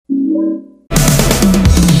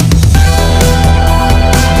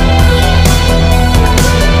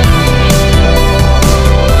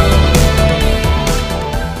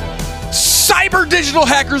Digital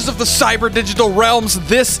hackers of the cyber digital realms,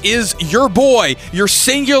 this is your boy, your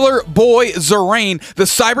singular boy, Zerain, the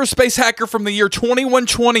cyberspace hacker from the year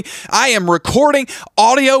 2120. I am recording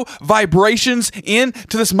audio vibrations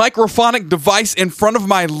into this microphonic device in front of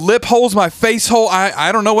my lip holes, my face hole.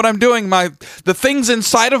 I don't know what I'm doing. The things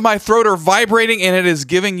inside of my throat are vibrating, and it is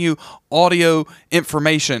giving you audio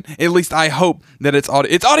information. At least I hope that it's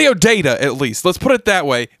audio. It's audio data, at least. Let's put it that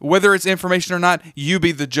way. Whether it's information or not, you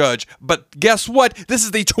be the judge. But guess what? This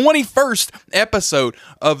is the 21st episode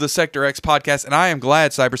of the Sector X podcast, and I am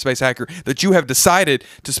glad, Cyberspace Hacker, that you have decided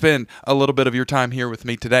to spend a little bit of your time here with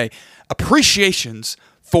me today. Appreciations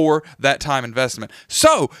for that time investment.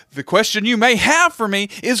 So, the question you may have for me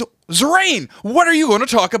is, Zerain, what are you going to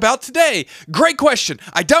talk about today? Great question.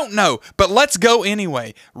 I don't know, but let's go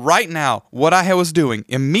anyway. Right now, what I was doing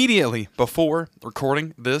immediately before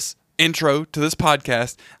recording this intro to this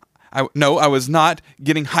podcast, I was not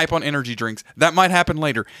getting hype on energy drinks. That might happen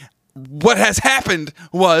later. What has happened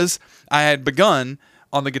was I had begun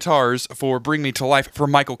on the guitars for Bring Me to Life for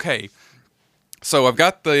Michael K. So I've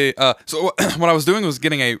got the, so what I was doing was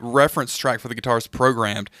getting a reference track for the guitars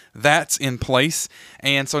programmed. That's in place.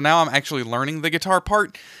 And so now I'm actually learning the guitar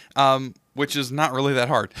part, which is not really that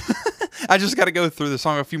hard. I just got to go through the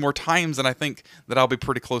song a few more times, and I think that I'll be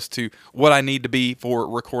pretty close to what I need to be for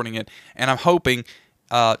recording it. And I'm hoping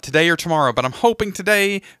today or tomorrow, but I'm hoping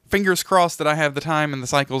today, fingers crossed, that I have the time and the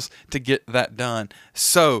cycles to get that done.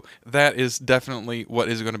 So that is definitely what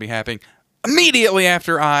is going to be happening immediately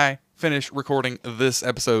after I finish recording this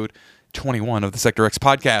episode 21 of the Sector X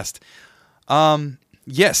podcast.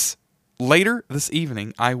 Yes, later this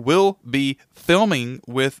evening, I will be filming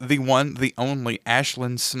with the one, the only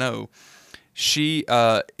Ashlyn Snow. She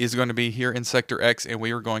is going to be here in Sector X, and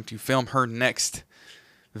we are going to film her next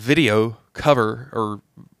video cover, or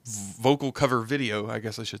vocal cover video, I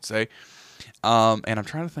guess I should say. And I'm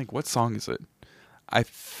trying to think, what song is it? I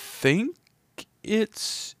think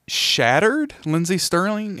it's Shattered, Lindsey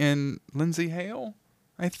Sterling and Lindsay Hale,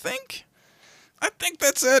 I think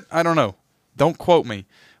that's it. I don't know. Don't quote me.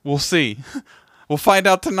 We'll see. We'll find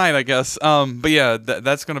out tonight, I guess. But yeah,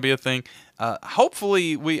 that's going to be a thing.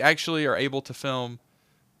 Hopefully, we actually are able to film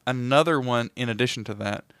another one in addition to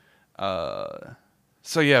that.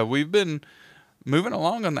 So yeah, we've been moving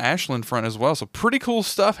along on the Ashland front as well. So pretty cool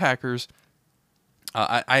stuff, hackers.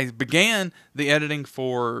 I began the editing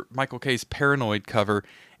for Michael K's Paranoid cover,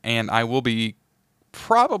 and I will be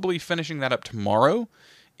probably finishing that up tomorrow,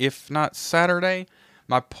 if not Saturday.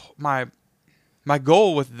 My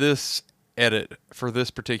goal with this edit for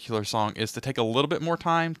this particular song is to take a little bit more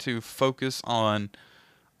time to focus on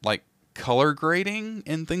like color grading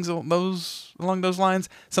and things along those lines.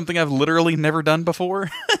 Something I've literally never done before.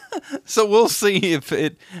 So we'll see if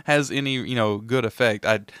it has any, good effect.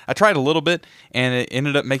 I tried a little bit, and it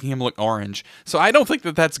ended up making him look orange. So I don't think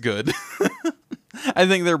that that's good. I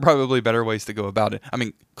think there are probably better ways to go about it. I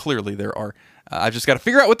mean, clearly there are. I just got to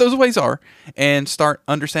figure out what those ways are and start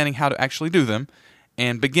understanding how to actually do them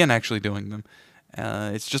and begin actually doing them.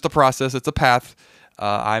 It's just a process. It's a path.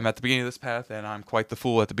 I'm at the beginning of this path, and I'm quite the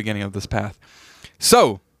fool at the beginning of this path.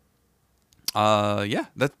 So, yeah,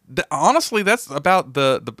 honestly, that's about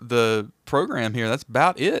the program here. That's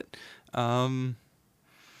about it. Man,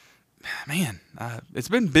 it's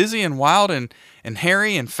been busy and wild and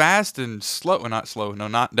hairy and fast and slow. Well, not slow. No,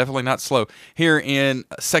 definitely not slow. Here in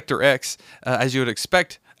Sector X, as you would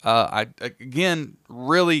expect. Again,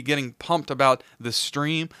 really getting pumped about the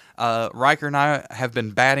stream. Riker and I have been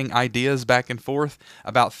batting ideas back and forth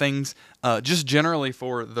about things, just generally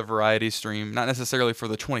for the variety stream, not necessarily for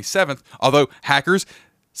the 27th, although hackers,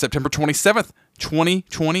 September 27th,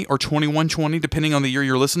 2020 or 2120, depending on the year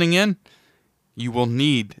you're listening in, you will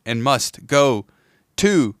need and must go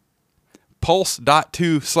to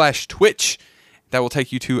pulse.to/Twitch. That will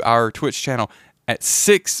take you to our Twitch channel at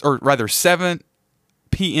 7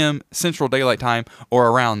 p.m. Central Daylight Time, or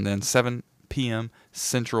around then, 7 p.m.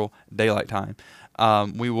 Central Daylight Time.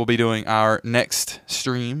 We will be doing our next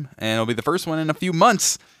stream, and it'll be the first one in a few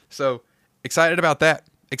months. So excited about that.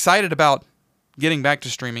 Excited about getting back to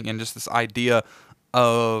streaming and just this idea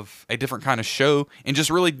of a different kind of show and just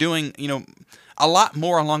really doing, a lot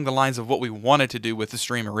more along the lines of what we wanted to do with the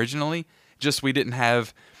stream originally. Just we didn't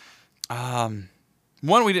have,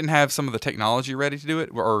 we didn't have some of the technology ready to do it,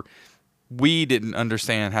 or we didn't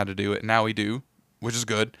understand how to do it. Now we do, which is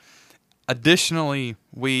good. Additionally,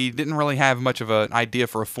 we didn't really have much of an idea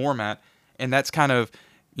for a format, and that's kind of,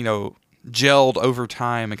 gelled over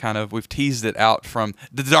time, and kind of we've teased it out from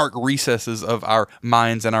the dark recesses of our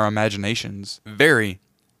minds and our imaginations. Very,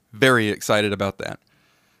 very excited about that.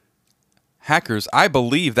 Hackers, I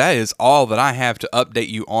believe that is all that I have to update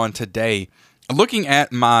you on today. Looking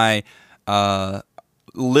at my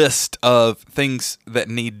list of things that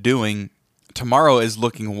need doing, tomorrow is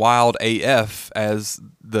looking wild AF, as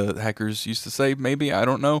the hackers used to say, maybe, I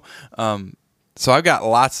don't know. So I've got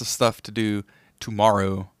lots of stuff to do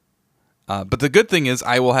tomorrow. But the good thing is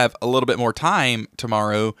I will have a little bit more time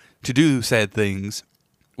tomorrow to do said things,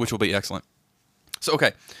 which will be excellent. So,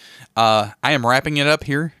 okay, I am wrapping it up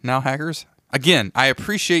here now, hackers. Again, I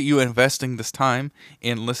appreciate you investing this time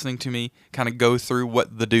in listening to me kind of go through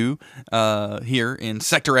what the do here in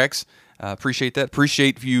Sector X. Appreciate that.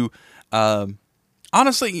 Appreciate you.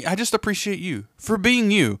 Honestly, I just appreciate you for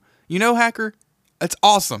being you. You know, hacker, it's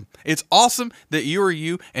awesome. It's awesome that you are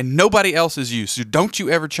you and nobody else is you. So don't you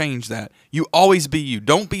ever change that. You always be you.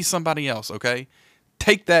 Don't be somebody else, okay?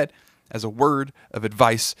 Take that as a word of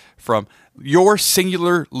advice from your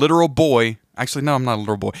singular literal boy. Actually, no, I'm not a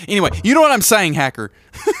little boy. Anyway, you know what I'm saying, hacker.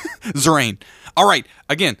 Zerain. All right.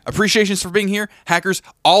 Again, appreciations for being here. Hackers,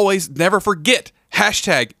 always never forget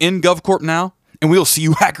 #InGovCorpNow. And we'll see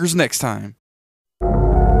you hackers next time.